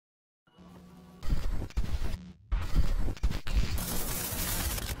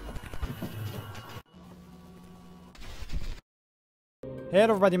Hey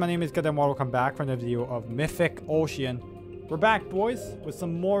everybody, my name is Kadem. Welcome back for another video of Mythic Ocean. We're back, boys, with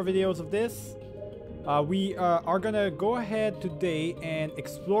some more videos of this. We are gonna go ahead today and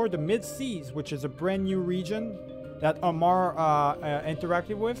explore the mid-seas, which is a brand new region that Amar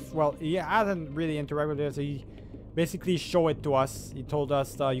interacted with. Well, he hasn't really interacted with it, so he basically showed it to us. He told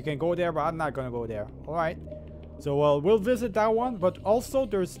us you can go there, but I'm not gonna go there. Alright, so we'll visit that one, but also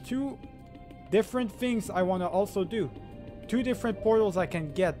there's two different things I want to also do. Two different portals I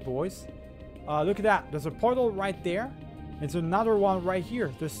can get, boys. Look at that. There's a portal right there. There's another one right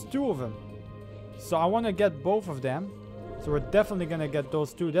here. There's two of them. So I want to get both of them. So we're definitely going to get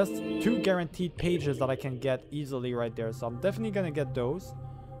those two. That's two guaranteed pages that I can get easily right there. So I'm definitely going to get those.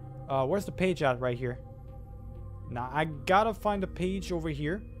 Where's the page at right here? Now I gotta find the page over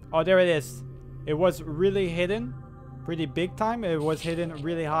here. Oh, there it is. It was really hidden. Pretty big time. It was hidden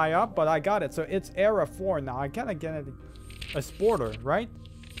really high up, but I got it. So it's era 4 now. I gotta get it. A sporter, right?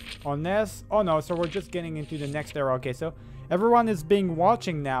 Unless, oh no, so we're just getting into the next era. Okay, so everyone is being watched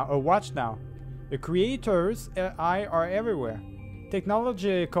now. The creators' eye are everywhere.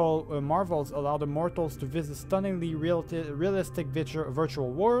 Technological marvels allow the mortals to visit stunningly realistic virtual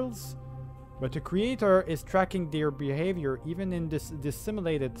worlds, but the creator is tracking their behavior even in this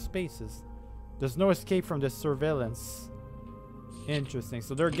simulated spaces. There's no escape from this surveillance. Interesting.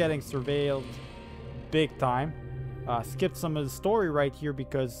 So they're getting surveilled big time. Skipped some of the story right here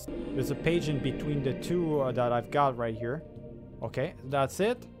because there's a page in between the two that I've got right here. Okay, that's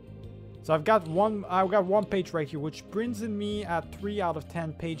it. So I've got one page right here, which brings in me at 3 out of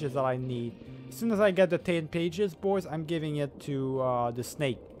 10 pages that I need. As soon as I get the 10 pages, boys, I'm giving it to the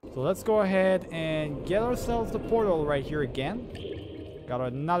snake. So let's go ahead and get ourselves the portal right here again. Got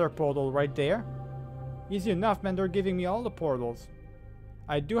another portal right there. Easy enough, man. They're giving me all the portals.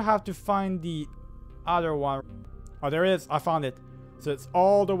 I do have to find the other one. Oh, there it is. I found it. So it's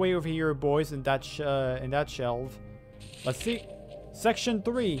all the way over here, boys, in that shelf. Let's see. Section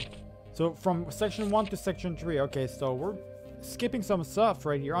 3. So from section 1 to section 3. Okay, so we're skipping some stuff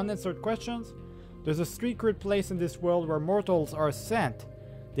right here. Unanswered questions. There's a secret place in this world where mortals are sent.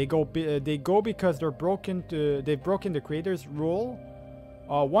 They go because they've broken the creator's rule.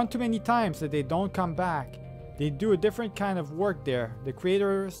 One too many times that they don't come back. They do a different kind of work there. The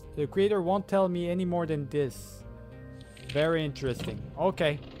creator won't tell me any more than this. Very interesting.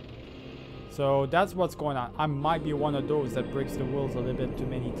 Okay. So that's what's going on. I might be one of those that breaks the rules a little bit too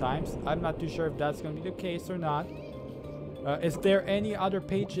many times. I'm not too sure if that's going to be the case or not. Is there any other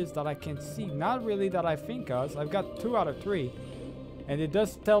pages that I can see? Not really that I think of. I've got 2 out of 3. And it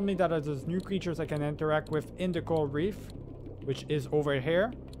does tell me that there's new creatures I can interact with in the coral reef, which is over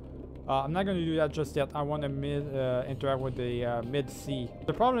here. I'm not going to do that just yet. I want to interact with the mid-sea.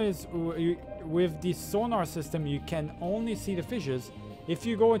 The problem is with the sonar system, you can only see the fishes. If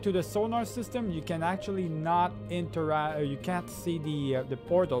you go into the sonar system, you can actually not interact. You can't see the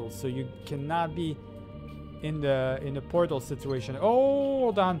portals, so you cannot be in the portal situation. Oh,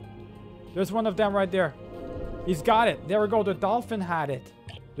 hold on. There's one of them right there. He's got it. There we go. The dolphin had it.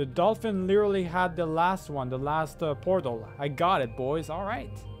 The dolphin literally had the last one, the last portal. I got it, boys. All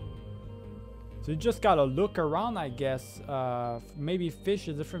right. So you just gotta look around, I guess. Maybe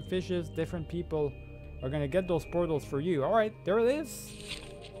fishes, different people are gonna get those portals for you. All right, there it is.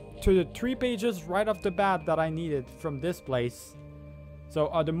 To the 3 pages right off the bat that I needed from this place.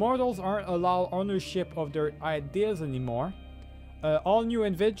 So the mortals aren't allowed ownership of their ideas anymore. All new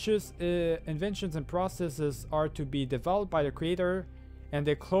inventions and processes are to be developed by the creator and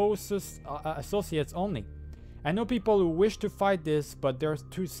their closest associates only. I know people who wish to fight this, but they're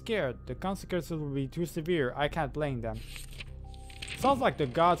too scared. The consequences will be too severe. I can't blame them. Sounds like the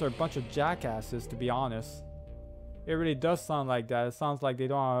gods are a bunch of jackasses, to be honest. It really does sound like that. It sounds like they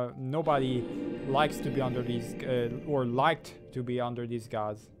don't. Nobody likes to be under these, or liked to be under these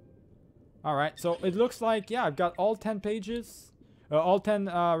gods. All right, so it looks like, yeah, I've got all 10 pages, all 10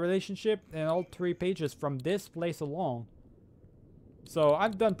 relationship, and all 3 pages from this place alone. So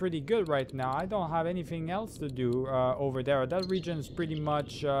I've done pretty good right now. I don't have anything else to do over there. That region is pretty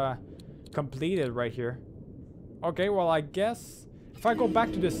much completed right here. Okay, well, I guess if I go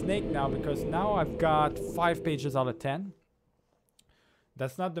back to the snake now, because now I've got 5 pages out of 10.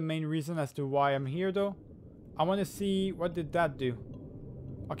 That's not the main reason as to why I'm here, though. I want to see, what did that do?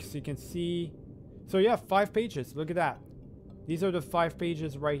 Okay, so you can see. So yeah, 5 pages. Look at that. These are the 5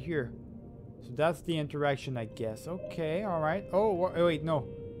 pages right here. So that's the interaction, I guess. Okay, all right. Oh, wait, no.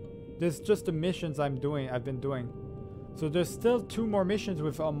 This is just the missions I've been doing. So there's still 2 more missions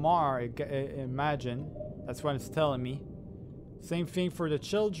with Amar, imagine. That's what it's telling me. Same thing for the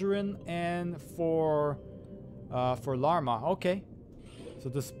children and for Larma. Okay. So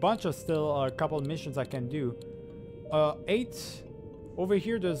there's a bunch of still a couple of missions I can do. 8. Over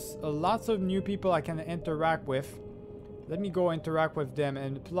here, there's lots of new people I can interact with. Let me go interact with them.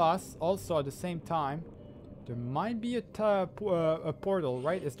 And plus, also at the same time, there might be a portal,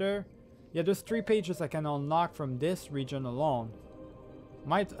 right? Is there? Yeah, there's 3 pages I can unlock from this region alone.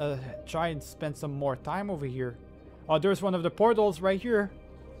 Might try and spend some more time over here. Oh, there's one of the portals right here.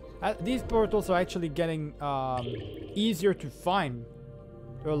 These portals are actually getting easier to find.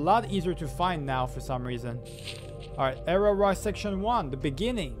 They're a lot easier to find now for some reason. Alright, Era Rock Section 1, the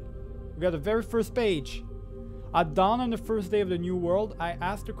beginning. We got the very first page. At dawn on the first day of the new world, I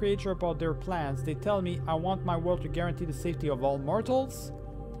asked the creator about their plans. They tell me I want my world to guarantee the safety of all mortals.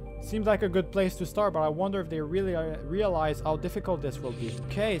 Seems like a good place to start, but I wonder if they really realize how difficult this will be.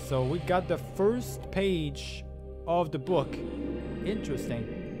 Okay, so we got the first page of the book.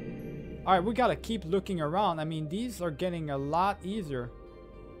 Interesting. Alright, we gotta keep looking around. I mean, these are getting a lot easier.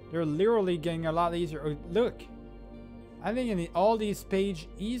 They're literally getting a lot easier. Oh, look. I think I need all these pages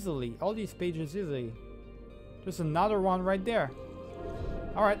easily. All these pages easily. There's another one right there.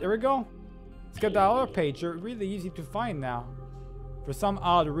 Alright, there we go. Let's get that other page. They're really easy to find now. For some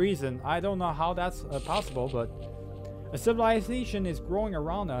odd reason. I don't know how that's possible, but... A civilization is growing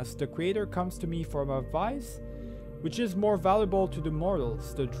around us. The creator comes to me for advice. Which is more valuable to the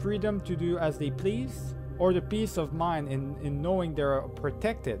mortals? The freedom to do as they please? Or the peace of mind in knowing they're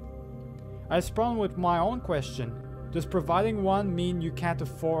protected? I sprung with my own question. Does providing one mean you can't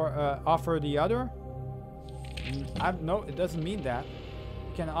offer the other? No, it doesn't mean that.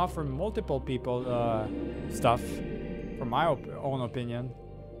 You can offer multiple people stuff, from my own opinion.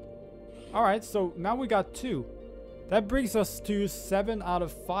 Alright, so now we got 2. That brings us to 7 out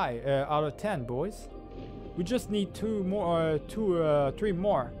of 5, out of 10, boys. We just need 3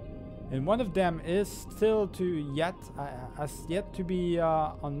 more. And one of them is still has yet to be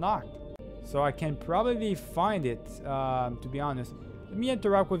unlocked. So I can probably find it, to be honest. Let me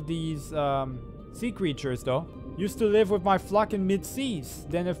interact with these sea creatures though. Used to live with my flock in mid-seas.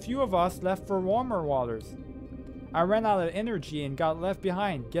 Then a few of us left for warmer waters. I ran out of energy and got left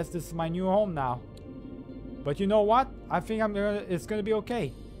behind. Guess this is my new home now. But you know what? I think it's gonna be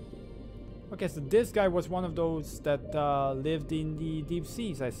okay. Okay, so this guy was one of those that lived in the deep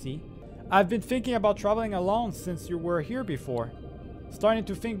seas, I see. I've been thinking about traveling alone since you were here before. Starting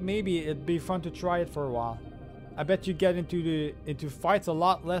to think maybe it'd be fun to try it for a while. I bet you get into fights a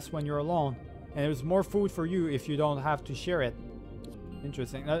lot less when you're alone. And there's more food for you if you don't have to share it.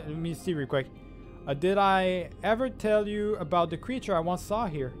 Interesting. Let me see real quick. Did I ever tell you about the creature I once saw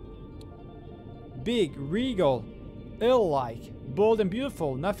here? Big, regal, ill-like, bold and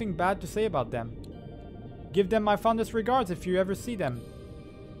beautiful. Nothing bad to say about them. Give them my fondest regards if you ever see them.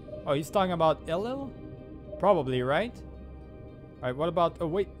 Oh, he's talking about Illil? Probably, right? Alright, what about... Oh,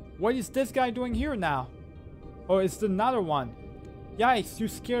 wait. What is this guy doing here now? Oh, it's another one. Yikes, you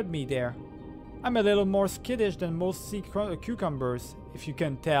scared me there. I'm a little more skittish than most sea cucumbers, if you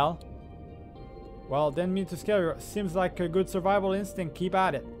can tell. Well, didn't mean to scare you. Seems like a good survival instinct. Keep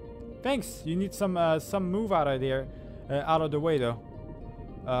at it. Thanks. You need some move out of there, out of the way though.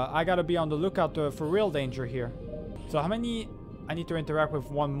 I gotta be on the lookout for real danger here. So how many? I need to interact with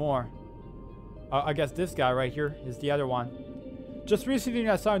one more. I guess this guy right here is the other one. Just recently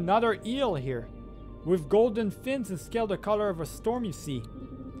I saw another eel here, with golden fins and scale the color of a stormy sea.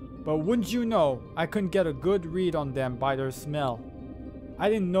 But wouldn't you know, I couldn't get a good read on them by their smell. I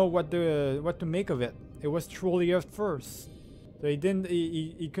didn't know what to make of it. It was truly a first. So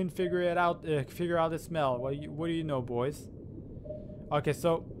he couldn't figure it out. Figure out the smell. What do you know, boys? Okay,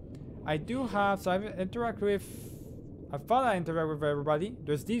 so I do have. So I've interacted with. I thought I interacted with everybody.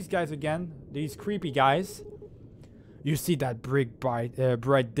 There's these guys again. These creepy guys. You see that big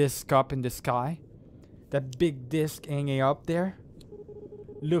bright disc up in the sky? That big disc hanging up there?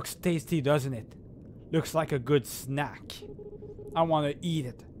 Looks tasty, doesn't it? Looks like a good snack. I want to eat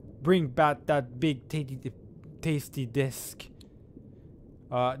it. Bring back that big tasty disc.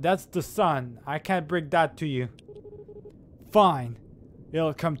 That's the sun. I can't bring that to you. Fine.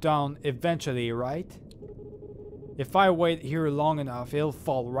 It'll come down eventually, right? If I wait here long enough, it'll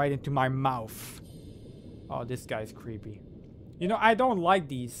fall right into my mouth. Oh, this guy's creepy. You know, I don't like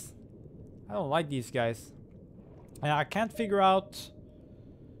these. I don't like these guys. And I can't figure out...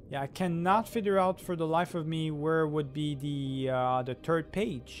 Yeah, I cannot figure out for the life of me where would be the third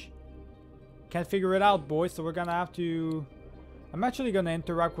page. Can't figure it out, boys. So we're gonna have to... I'm actually gonna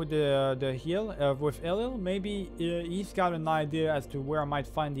interact with the heel with Illil. Maybe he's got an idea as to where I might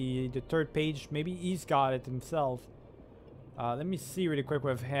find the third page. Maybe he's got it himself. Let me see really quick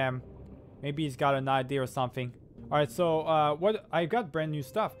with him. Maybe he's got an idea or something. Alright, so what I got brand new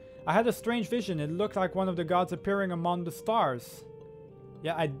stuff. I had a strange vision. It looked like one of the gods appearing among the stars.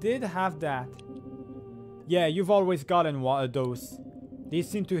 Yeah, I did have that. Yeah, you've always gotten one of those. They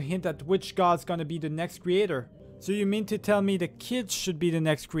seem to hint at which god's gonna be the next creator. So you mean to tell me the kids should be the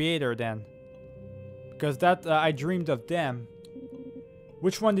next creator then? Because that I dreamed of them.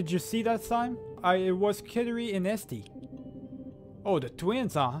 Which one did you see that time? It was Kittery and Esty. Oh, the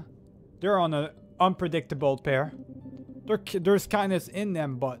twins, huh? They're on an unpredictable pair. There's kindness in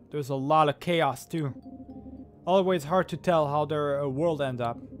them, but there's a lot of chaos too. Always hard to tell how their world end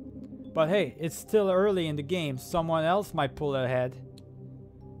up. But hey, it's still early in the game. Someone else might pull ahead.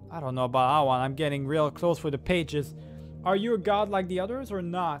 I don't know about that one. I'm getting real close with the pages. Are you a god like the others or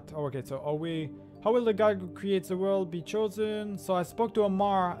not? Oh, okay, so are we... How will the god who creates the world be chosen? So I spoke to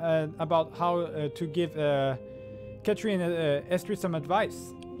Amar about how to give Ketri and Estri some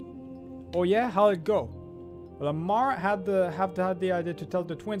advice. Oh yeah? How'd it go? Well, Amar had the idea to tell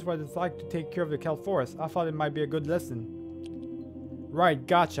the twins what it's like to take care of the kelp forest. I thought it might be a good lesson. Right,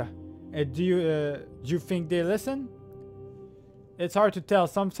 gotcha. Do you think they listen? It's hard to tell.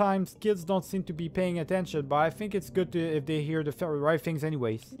 Sometimes kids don't seem to be paying attention, but I think it's good if they hear the right things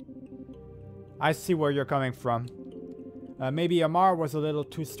anyways. I see where you're coming from. Maybe Amar was a little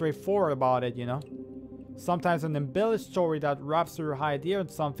too straightforward about it, you know? Sometimes an embellished story that wraps your idea in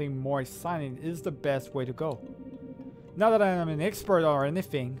something more exciting is the best way to go. Not that I am an expert or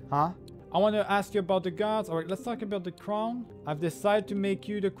anything, huh? I want to ask you about the gods. Alright, let's talk about the crown. I've decided to make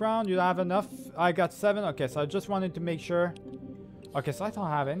you the crown. You have enough? I got 7. Okay, so I just wanted to make sure. Okay, so I don't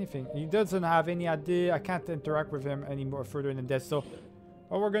have anything. He doesn't have any idea. I can't interact with him any more further than this. So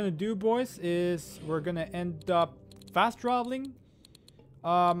what we're gonna do, boys, is we're gonna end up fast traveling.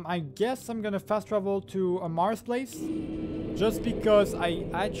 I guess I'm gonna fast travel to Amar's place, just because I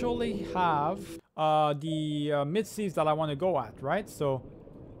actually have the mid-seas that I want to go at, right? So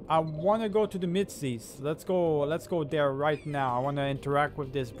I want to go to the mid-seas. Let's go there right now. I want to interact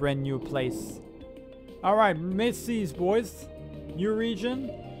with this brand new place. All right, mid-seas, boys. New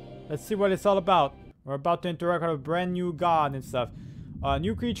region. Let's see what it's all about. We're about to interact with a brand new god and stuff.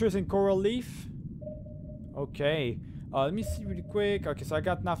 New creatures in coral leaf. Okay. Let me see really quick. Okay, so I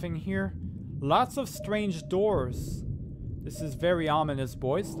got nothing here. Lots of strange doors. This is very ominous,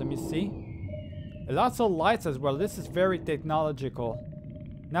 boys. Let me see. Lots of lights as well. This is very technological.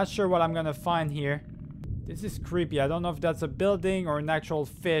 Not sure what I'm gonna find here. This is creepy. I don't know if that's a building or an actual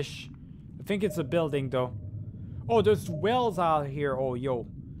fish. I think it's a building though. Oh, there's wells out here. Oh, yo.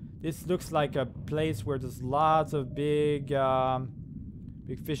 This looks like a place where there's lots of big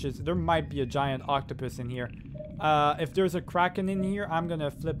fishes. There might be a giant octopus in here. If there's a kraken in here, I'm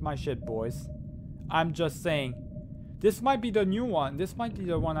gonna flip my shit, boys. I'm just saying. This might be the new one. This might be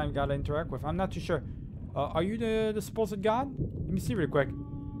the one I gotta interact with. I'm not too sure. Are you the supposed god? Let me see real quick.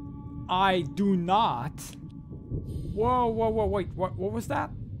 I do not. Whoa, wait. What was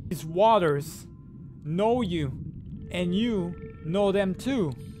that? These waters know you. And you know them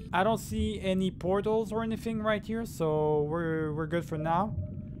too. I don't see any portals or anything right here, so we're good for now.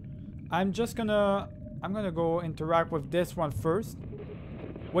 I'm gonna go interact with this one first.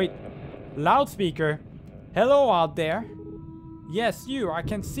 Wait, loudspeaker. Hello out there. Yes, you. I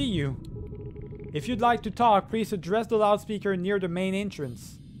can see you. If you'd like to talk, please address the loudspeaker near the main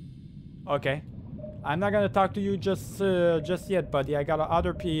entrance. Okay. I'm not gonna talk to you just yet, buddy. I got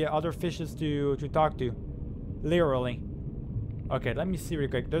other fishes to talk to. Literally. Okay, let me see real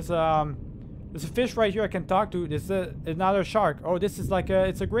quick. There's a fish right here I can talk to. This is another shark. Oh, this is like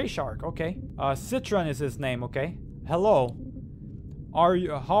it's a gray shark. Okay. Citron is his name. Okay. Hello.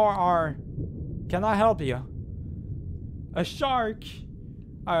 Can I help you? A shark.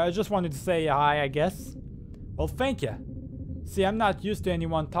 I just wanted to say hi, I guess. Well, thank you. See, I'm not used to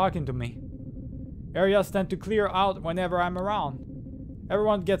anyone talking to me. Areas tend to clear out whenever I'm around.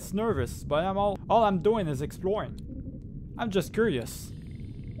 Everyone gets nervous, but all I'm doing is exploring. I'm just curious.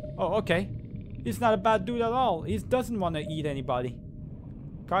 Oh, okay. He's not a bad dude at all. He doesn't want to eat anybody.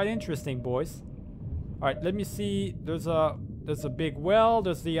 Quite interesting, boys. Alright, let me see. There's a big well.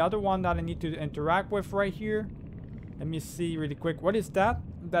 There's the other one that I need to interact with right here. Let me see really quick. What is that?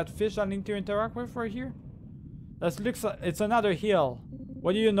 That fish I need to interact with right here? That looks like it's another hill.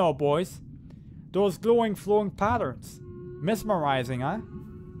 What do you know, boys? Those glowing, flowing patterns. Mesmerizing, huh?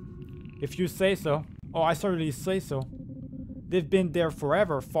 If you say so. Oh, I certainly say so. They've been there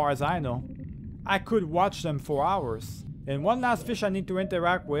forever, far as I know. I could watch them for hours. And one last fish I need to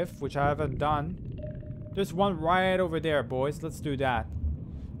interact with, which I haven't done. There's one right over there, boys. Let's do that.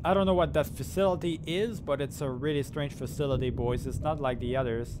 I don't know what that facility is, but it's a really strange facility, boys. It's not like the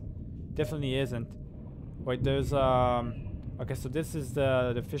others. Definitely isn't. Wait, there's okay, so this is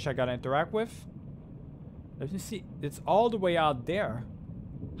the fish I gotta interact with. Let me see. It's all the way out there,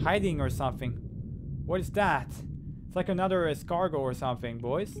 hiding or something. What is that? It's like another escargot or something,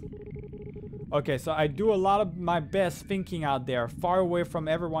 boys. Okay, so I do a lot of my best thinking out there, far away from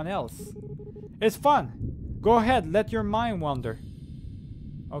everyone else. It's fun. Go ahead, let your mind wander.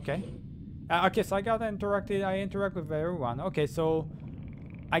 Okay. Okay, so I interact with everyone. Okay, so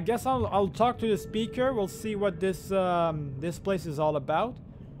I guess I'll talk to the speaker. We'll see what this this place is all about.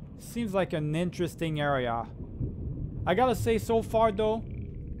 Seems like an interesting area. I gotta say, so far though,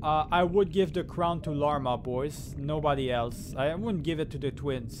 I would give the crown to Larma, boys. Nobody else. I wouldn't give it to the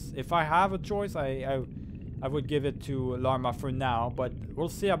twins. If I have a choice, I would give it to Larma for now. But we'll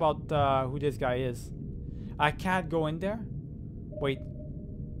see about who this guy is. I can't go in there. Wait,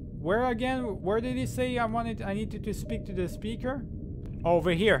 where again? Where did he say I needed to speak to the speaker? Oh,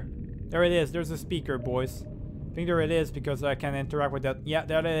 over here. There it is. There's a speaker, boys. I think there it is because I can interact with that. Yeah,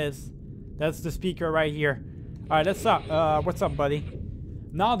 there it is. That's the speaker right here. All right, let's up. What's up, buddy?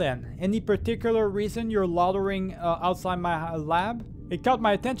 Now then, any particular reason you're loitering outside my lab? It caught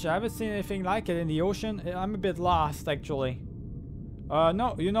my attention. I haven't seen anything like it in the ocean. I'm a bit lost, actually.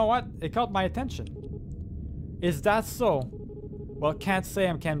 No, you know what? It caught my attention. Is that so? Well, can't say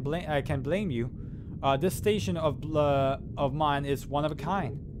I can blame you. This station of mine is one of a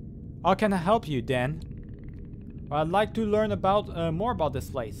kind. How can I help you, then? I'd like to learn about more about this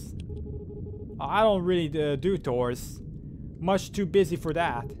place. I don't really do tours. Much too busy for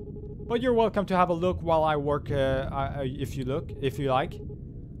that. But you're welcome to have a look while I work if you like.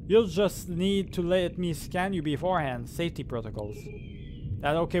 You'll just need to let me scan you beforehand. Safety protocols.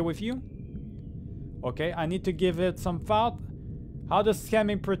 That okay with you? Okay, I need to give it some thought. How does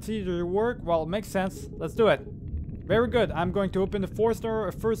scanning procedure work? Well, it makes sense. Let's do it. Very good. I'm going to open the first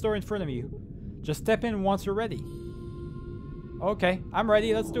door in front of you. Just step in once you're ready. Okay, I'm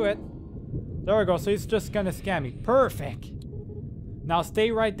ready. Let's do it. There we go. So he's just gonna scan me. Perfect. Now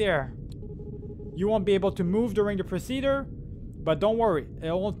stay right there. You won't be able to move during the procedure, but don't worry,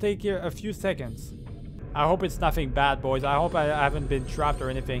 it won't take you a few seconds. I hope it's nothing bad, boys. I hope I haven't been trapped or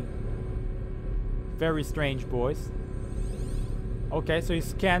anything. Very strange, boys. Okay, so he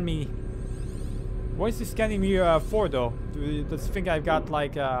scanned me. What is he scanning me for, though? Does he think I've got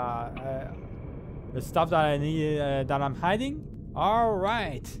like the stuff that I need that I'm hiding? All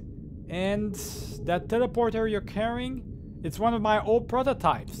right. And that teleporter you're carrying? It's one of my old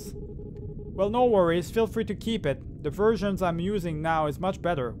prototypes. Well, no worries. Feel free to keep it. The versions I'm using now is much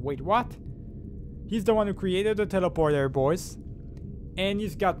better. Wait, what? He's the one who created the teleporter, boys. And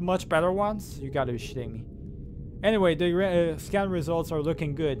he's got much better ones? You gotta be shitting me. Anyway, the scan results are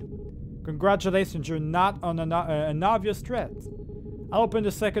looking good. Congratulations, you're not on an obvious threat. I'll open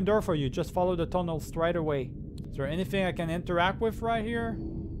the second door for you. Just follow the tunnel straight away. Is there anything I can interact with right here?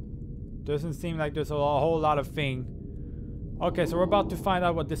 Doesn't seem like there's a whole lot of thing. Okay, so we're about to find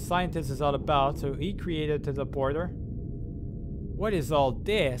out what this scientist is all about. So he created the teleporter. What is all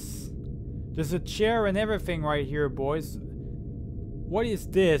this? There's a chair and everything right here, boys. What is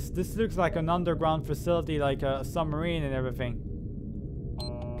this? This looks like an underground facility, like a submarine and everything.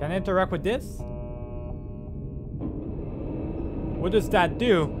 Can I interact with this? What does that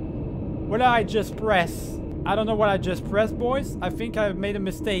do? What did I just press? I don't know what I just pressed, boys. I think I've made a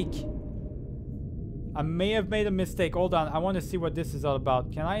mistake. I may have made a mistake. Hold on. I want to see what this is all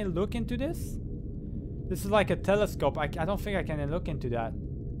about. Can I look into this? This is like a telescope. I don't think I can look into that.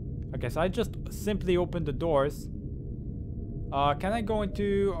 Okay, so I just simply opened the doors. Can I go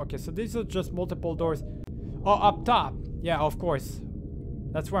into... Okay, so these are just multiple doors. Oh, up top. Yeah, of course.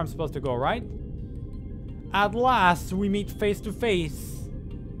 That's where I'm supposed to go, right? At last, we meet face to face.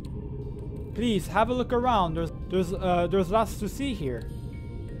 Please, have a look around. There's lots to see here.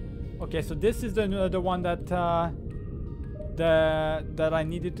 Okay, so this is the one that that I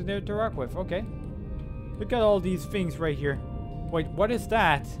needed to interact with. Okay. Look at all these things right here. Wait, what is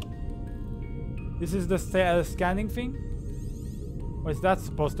that? This is the scanning thing? What is that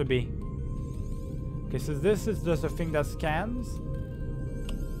supposed to be? Okay, so this is just a thing that scans.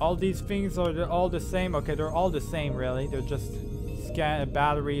 All these things are all the same. Okay, they're all the same, really. They're just scan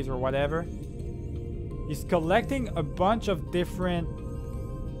batteries or whatever. He's collecting a bunch of different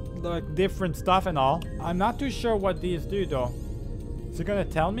stuff and all. I'm not too sure what these do, though. Is it gonna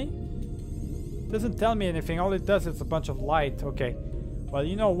tell me? It doesn't tell me anything. All it does is a bunch of light. Okay. Well,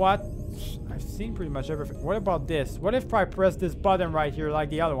 you know what? I've seen pretty much everything. What about this? What if I press this button right here like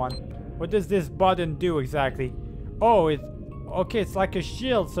the other one? What does this button do exactly? Oh, okay, it's like a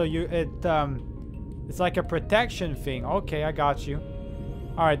shield, so it's like a protection thing. Okay, I got you.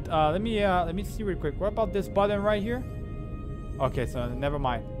 All right, let me see real quick. What about this button right here? Okay, so never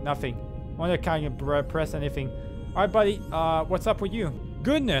mind. Nothing. I can't press anything. All right, buddy. What's up with you?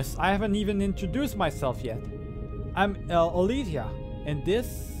 Goodness, I haven't even introduced myself yet. I'm Alethea, and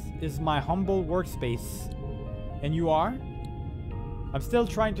this is my humble workspace. And you are? I'm still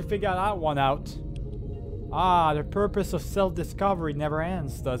trying to figure that one out. Ah, the purpose of self-discovery never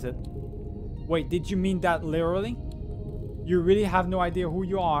ends, does it? Wait, did you mean that literally? You really have no idea who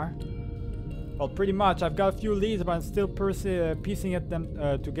you are? Well, pretty much. I've got a few leads, but I'm still piecing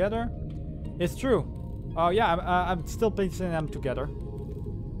them together. It's true. Yeah, I'm still piecing them together.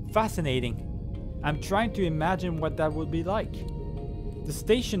 Fascinating. I'm trying to imagine what that would be like. The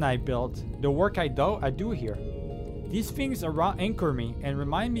station I built, the work I do here. These things anchor me and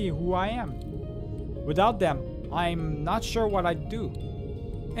remind me who I am. Without them, I'm not sure what I'd do.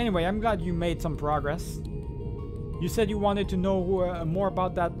 Anyway, I'm glad you made some progress. You said you wanted to know more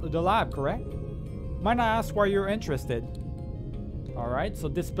about the lab, correct? Might I ask why you're interested? Alright, so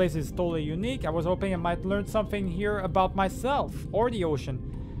this place is totally unique. I was hoping I might learn something here about myself or the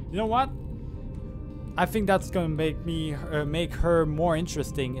ocean. You know what? I think that's gonna make her more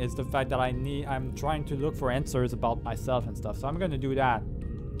interesting, is the fact that I'm trying to look for answers about myself and stuff. So I'm gonna do that.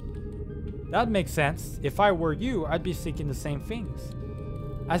 That makes sense. If I were you, I'd be seeking the same things.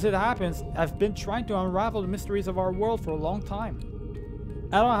 As it happens, I've been trying to unravel the mysteries of our world for a long time.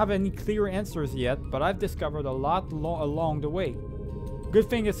 I don't have any clear answers yet, but I've discovered a lot along the way. Good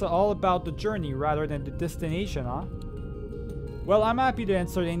thing it's all about the journey rather than the destination, huh? Well, I'm happy to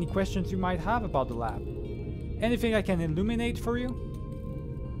answer any questions you might have about the lab. Anything I can illuminate for you?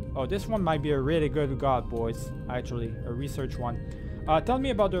 Oh, this one might be a really good boys. Actually, a research one. Tell me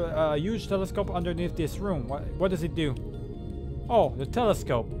about the huge telescope underneath this room. What does it do? Oh, the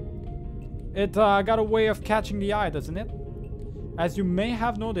telescope. It got a way of catching the eye, doesn't it? As you may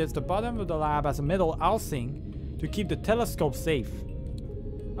have noticed, the bottom of the lab has a metal housing to keep the telescope safe.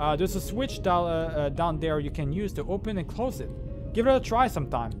 There's a switch down there you can use to open and close it. Give it a try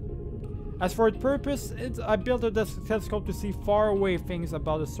sometime. As for its purpose, I built a telescope to see far away things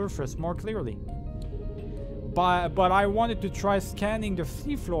about the surface more clearly. But I wanted to try scanning the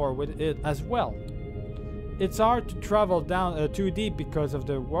seafloor with it as well. It's hard to travel down too deep because of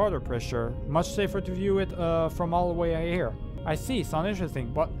the water pressure. Much safer to view it from all the way here. I see, sounds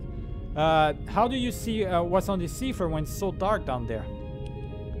interesting. But how do you see what's on the seafloor when it's so dark down there?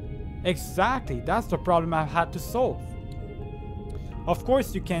 Exactly, that's the problem I've had to solve. Of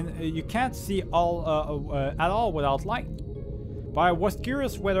course, you can't see all at all without light. But I was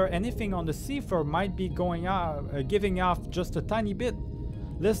curious whether anything on the seafloor might be giving off just a tiny bit,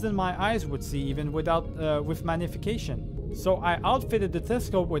 less than my eyes would see even with magnification. So I outfitted the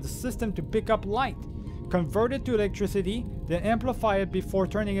telescope with a system to pick up light, convert it to electricity, then amplify it before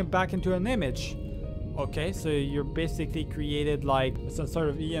turning it back into an image. Okay, so you're basically created like some sort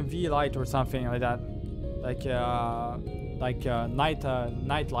of EMV light or something like that, like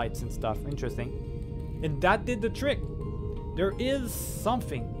night lights and stuff. Interesting. And that did the trick. There is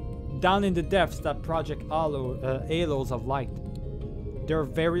something down in the depths that project halos of light. They're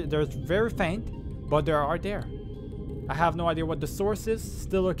very faint, but they are there. I have no idea what the source is.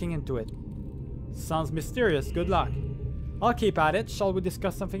 Still looking into it. Sounds mysterious. Good luck. I'll keep at it. Shall we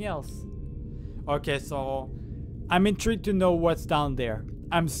discuss something else? Okay, so I'm intrigued to know what's down there.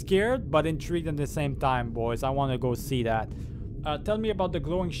 I'm scared, but intrigued at the same time, boys. I want to go see that. Tell me about the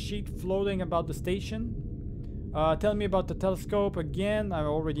glowing sheet floating about the station. Tell me about the telescope again. I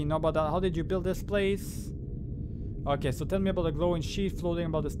already know about that. How did you build this place? Okay, so tell me about the glowing sheet floating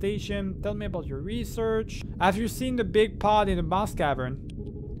about the station. Tell me about your research. Have you seen the big pod in the mouse cavern?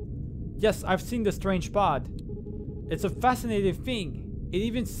 Yes, I've seen the strange pod. It's a fascinating thing. It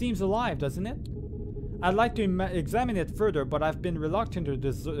even seems alive, doesn't it? I'd like to examine it further, but I've been reluctant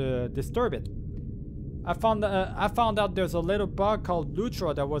to disturb it. I found out there's a little bug called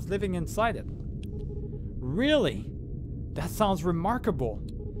Lutra that was living inside it. Really? That sounds remarkable.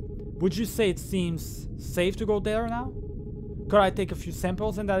 Would you say it seems safe to go there now? Could I take a few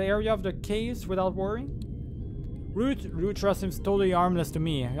samples in that area of the caves without worrying? Lutra seems totally harmless to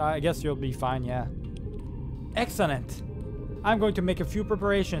me. I guess you'll be fine, yeah. Excellent. I'm going to make a few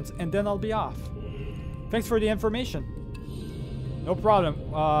preparations and then I'll be off. Thanks for the information. No problem.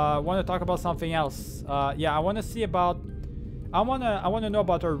 I want to talk about something else. Yeah, I want to see about. I want to know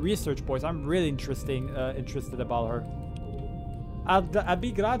about her research, boys. I'm really interested about her. I'd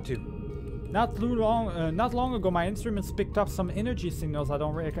be glad to. Not long ago, my instruments picked up some energy signals I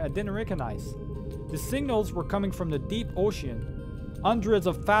didn't recognize. The signals were coming from the deep ocean, hundreds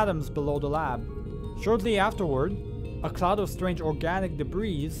of fathoms below the lab. Shortly afterward, a cloud of strange organic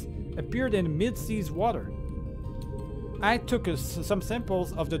debris appeared in mid-seas water. I took some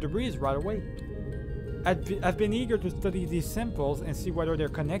samples of the debris right away. I've been eager to study these samples and see whether they're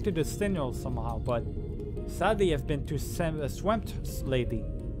connected to signals somehow, but sadly I've been too swamped lately.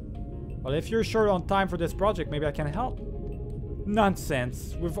 Well, if you're short on time for this project, maybe I can help.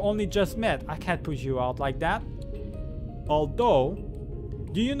 Nonsense, we've only just met. I can't push you out like that. Although,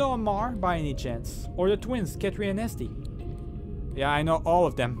 do you know Amar by any chance? Or the twins, Ketri and Esty? Yeah, I know all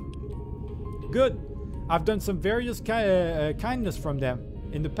of them. Good. I've done some various kindness from them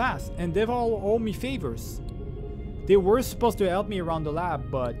in the past, and they've all owed me favors. They were supposed to help me around the lab,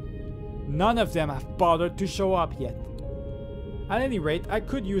 but none of them have bothered to show up yet. At any rate, I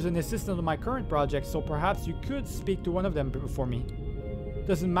could use an assistant on my current project, so perhaps you could speak to one of them for me.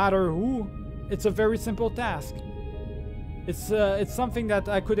 Doesn't matter who, it's a very simple task. It's something that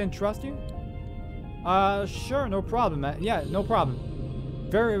I could entrust you? Sure, no problem. Yeah, no problem.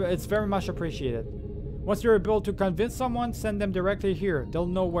 It's very much appreciated. Once you're able to convince someone, send them directly here. They'll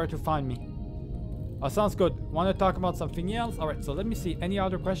know where to find me. Sounds good. Want to talk about something else? Alright, so let me see. Any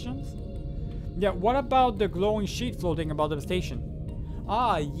other questions? Yeah, what about the glowing sheet floating above the station?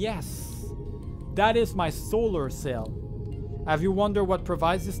 Ah, yes. That is my solar cell. Have you wondered what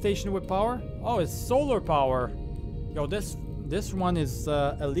provides the station with power? Oh, it's solar power. Yo, this one is,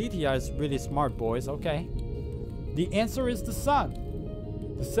 Alethea is really smart, boys. Okay. The answer is the sun.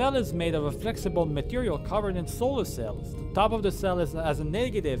 The cell is made of a flexible material covered in solar cells. The top of the cell has a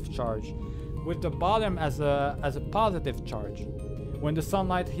negative charge, with the bottom as a positive charge. When the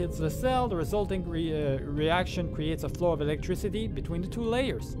sunlight hits the cell, the resulting reaction creates a flow of electricity between the two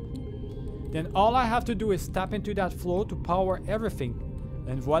layers. Then all I have to do is tap into that flow to power everything.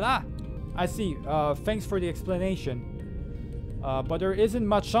 And voila! I see. Thanks for the explanation. But there isn't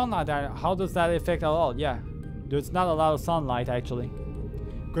much sunlight. How does that affect at all? Yeah, there's not a lot of sunlight actually.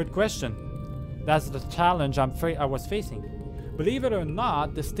 Good question. That's the challenge I was facing. Believe it or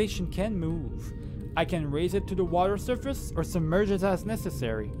not, the station can move. I can raise it to the water surface or submerge it as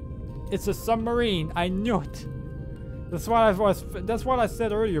necessary. It's a submarine. I knew it. That's what I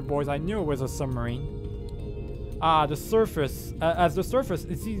said earlier, boys. I knew it was a submarine. The surface. As the surface,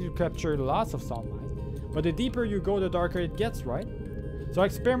 it's easy to capture lots of sunlight. But the deeper you go, the darker it gets, right? So I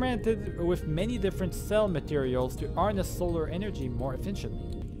experimented with many different cell materials to harness solar energy more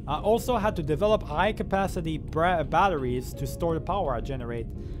efficiently. I also had to develop high-capacity batteries to store the power I generate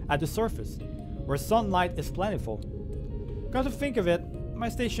at the surface, where sunlight is plentiful. Come to think of it, my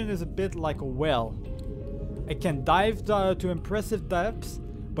station is a bit like a well. It can dive to impressive depths,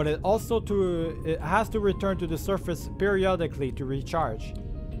 but it has to return to the surface periodically to recharge.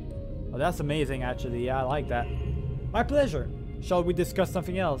 Well, that's amazing actually. Yeah, I like that. My pleasure. Shall we discuss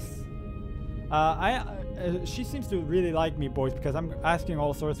something else? She seems to really like me, boys, because I'm asking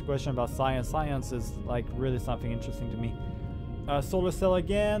all sorts of questions about science. Science is like really something interesting to me. Solar cell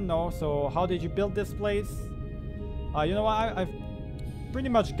again? No. So how did you build this place? You know what? I've pretty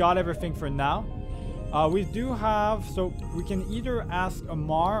much got everything for now. We do have, so we can either ask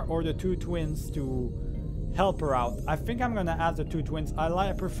Amar or the two twins to help her out. I think I'm gonna ask the two twins.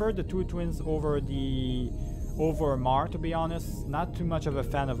 I prefer the two twins over Amar, to be honest. Not too much of a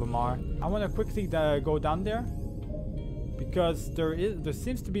fan of Amar. I want to quickly go down there because there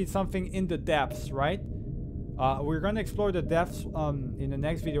seems to be something in the depths, right? We're gonna explore the depths in the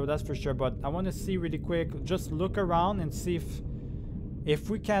next video, that's for sure. But I want to see really quick, just look around and see if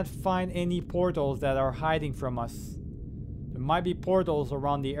we can't find any portals that are hiding from us. There might be portals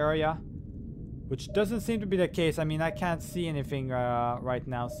around the area, which doesn't seem to be the case. I mean, I can't see anything right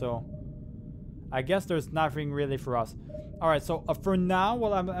now, so I guess there's nothing really for us. Alright, so for now,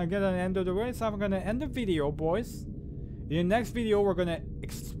 well, I'm gonna end the way, so I'm gonna end the video, boys. In the next video, we're gonna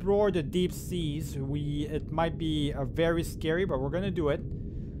explore the deep seas. It might be very scary, but we're gonna do it.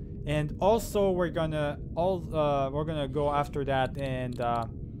 And also, we're gonna go after that and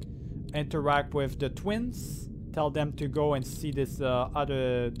interact with the twins. Tell them to go and see this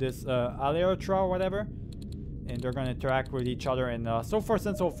Alethea or whatever, and they're gonna interact with each other and so forth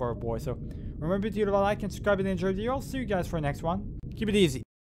and so forth, boys. So remember to leave a like and subscribe and enjoy the video. I'll see you guys for the next one. Keep it easy.